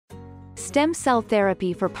Stem cell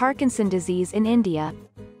therapy for Parkinson disease in India.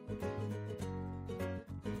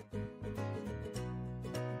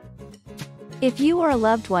 If you or a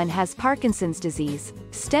loved one has Parkinson's disease,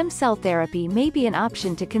 stem cell therapy may be an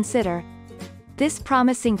option to consider. This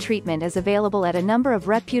promising treatment is available at a number of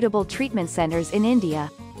reputable treatment centers in India.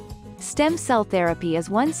 Stem cell therapy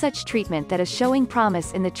is one such treatment that is showing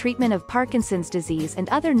promise in the treatment of Parkinson's disease and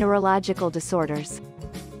other neurological disorders.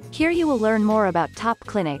 Here you will learn more about top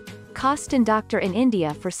clinic, cost and doctor in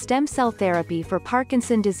India for stem cell therapy for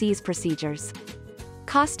Parkinson disease procedures.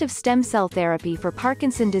 Cost of stem cell therapy for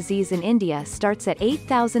Parkinson disease in India starts at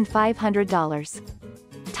 $8,500.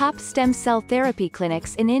 Top stem cell therapy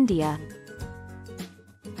clinics in India.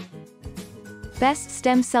 Best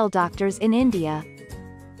stem cell doctors in India.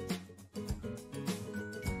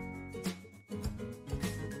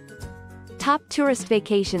 Top tourist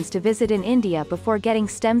vacations to visit in India before getting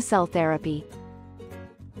stem cell therapy.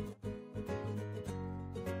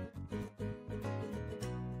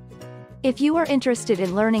 If you are interested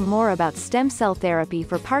in learning more about stem cell therapy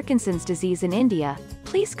for Parkinson's disease in India,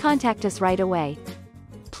 please contact us right away.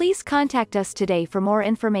 Please contact us today for more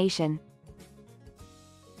information.